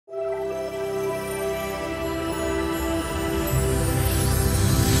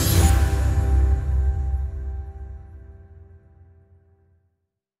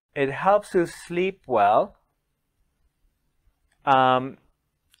It helps you sleep well.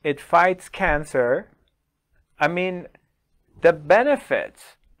 It fights cancer. I mean, the benefits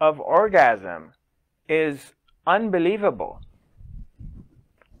of orgasm is unbelievable.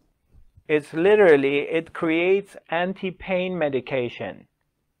 It's literally, it creates anti-pain medication.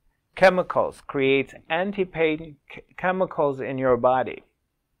 Chemicals, creates anti-pain chemicals in your body.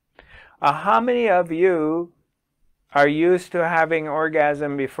 How many of you are used to having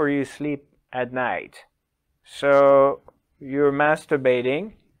orgasm before you sleep at night? So you're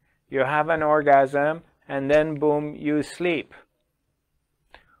masturbating, you have an orgasm, and then boom, you sleep.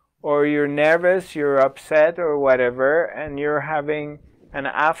 Or you're nervous, you're upset or whatever, and you're having an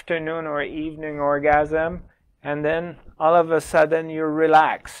afternoon or evening orgasm, and then all of a sudden you're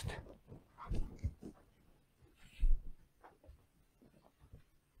relaxed.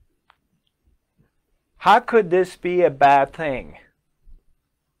 How could this be a bad thing?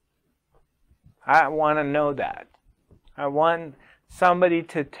 I want to know that. I want somebody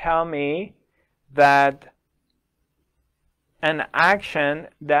to tell me that an action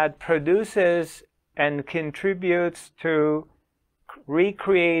that produces and contributes to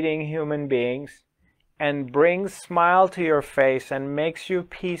recreating human beings and brings smile to your face and makes you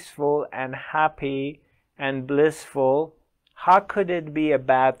peaceful and happy and blissful, how could it be a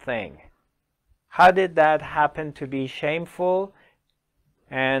bad thing? How did that happen to be shameful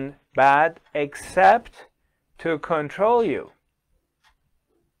and bad, except to control you?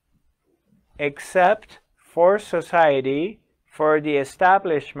 Except for society, for the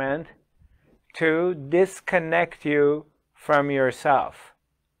establishment, to disconnect you from yourself.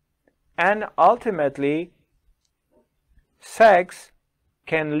 And ultimately, sex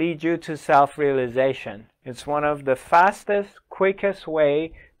can lead you to self-realization. It's one of the fastest, quickest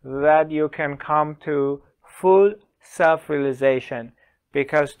way that you can come to full self-realization,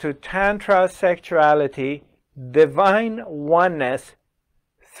 because to Tantra sexuality, divine oneness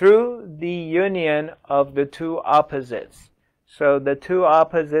through the union of the two opposites. So the two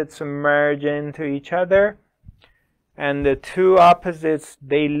opposites merge into each other, and the two opposites,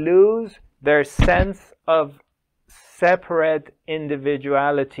 they lose their sense of separate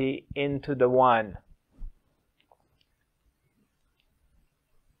individuality into the one.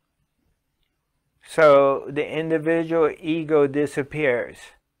 So the individual ego disappears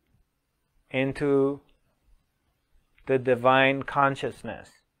into the divine consciousness,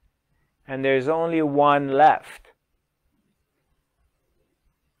 and there's only one left.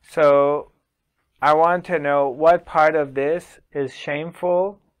 So I want to know what part of this is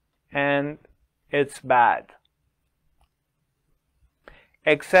shameful and it's bad.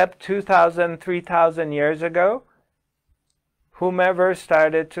 Except 2,000, 3,000 years ago, whomever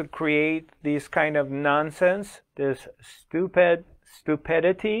started to create these kind of nonsense, this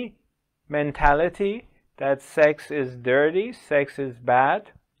stupidity mentality that sex is dirty, sex is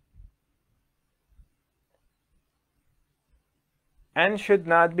bad, and should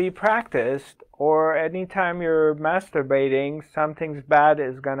not be practiced, or anytime you're masturbating, something bad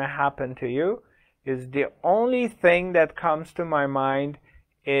is going to happen to you, is the only thing that comes to my mind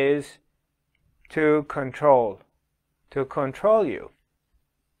is to control you.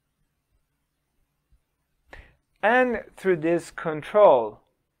 And through this control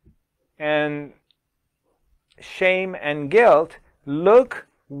and shame and guilt, look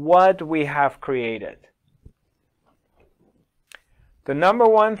what we have created. The number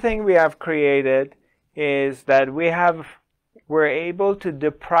one thing we have created is that we're able to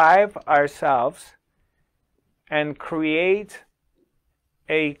deprive ourselves and create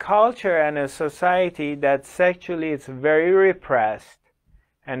a culture and a society that sexually is very repressed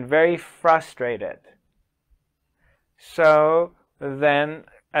and very frustrated. So then,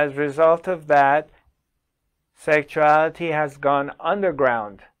 as a result of that, sexuality has gone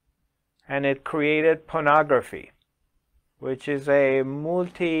underground, and it created pornography, which is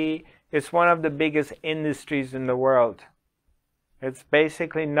it's one of the biggest industries in the world. It's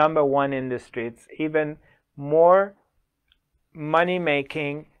basically number one industry. It's even more money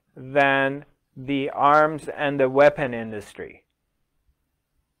making than the arms and the weapon industry.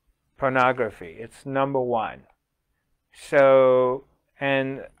 Pornography, it's number one. So,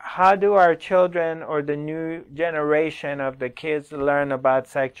 and how do our children or the new generation of the kids learn about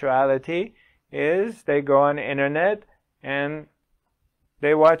sexuality? Is they go on the internet and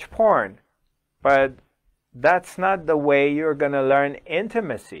they watch porn. But that's not the way you're going to learn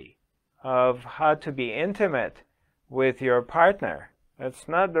intimacy, of how to be intimate with your partner. That's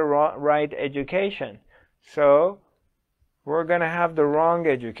not the right education. So we're going to have the wrong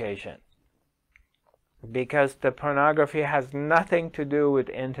education. because the pornography has nothing to do with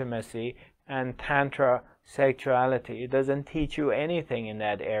intimacy and Tantra sexuality. It doesn't teach you anything in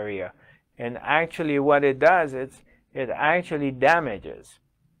that area. And actually what it does, it actually damages.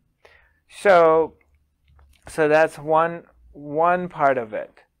 So that's one part of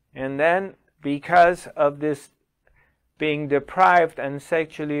it. And then because of this being deprived and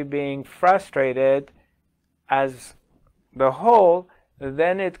sexually being frustrated as the whole,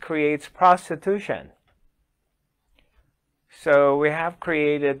 then it creates prostitution. So we have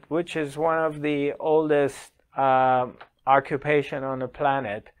created, which is one of the oldest occupation on the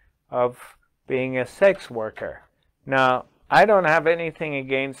planet, of being a sex worker. Now, I don't have anything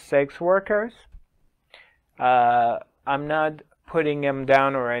against sex workers. I'm not putting them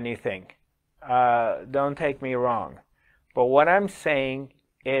down or anything. Don't take me wrong. But what I'm saying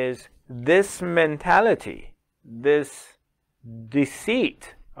is this mentality, this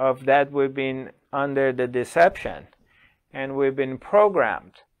deceit of that we've been under the deception, and we've been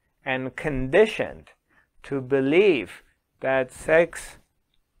programmed and conditioned to believe that sex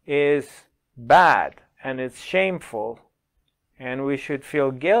is bad and it's shameful and we should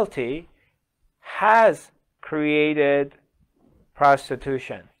feel guilty, has created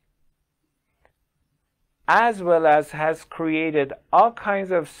prostitution, as well as has created all kinds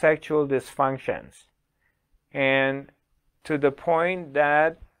of sexual dysfunctions, and to the point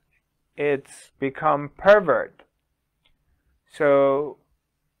that it's become pervert. So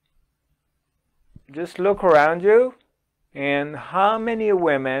just look around you, and how many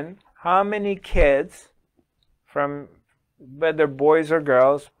women, how many kids, from whether boys or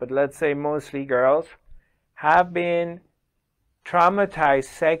girls, but let's say mostly girls, have been traumatized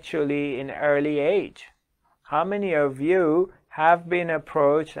sexually in early age? How many of you have been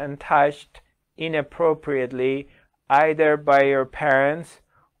approached and touched inappropriately, either by your parents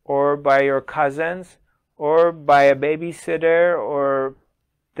or by your cousins or by a babysitter or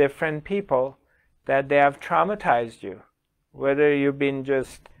different people, that they have traumatized you? Whether you've been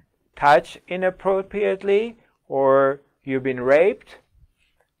just touched inappropriately, or you've been raped,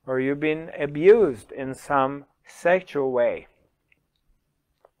 or you've been abused in some sexual way.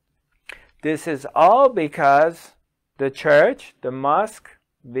 This is all because the church, the mosque,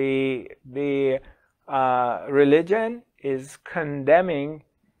 the religion is condemning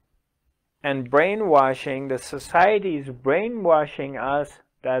and brainwashing, the society is brainwashing us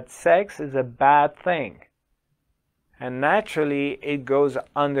that sex is a bad thing. And naturally it goes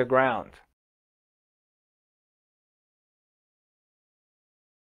underground.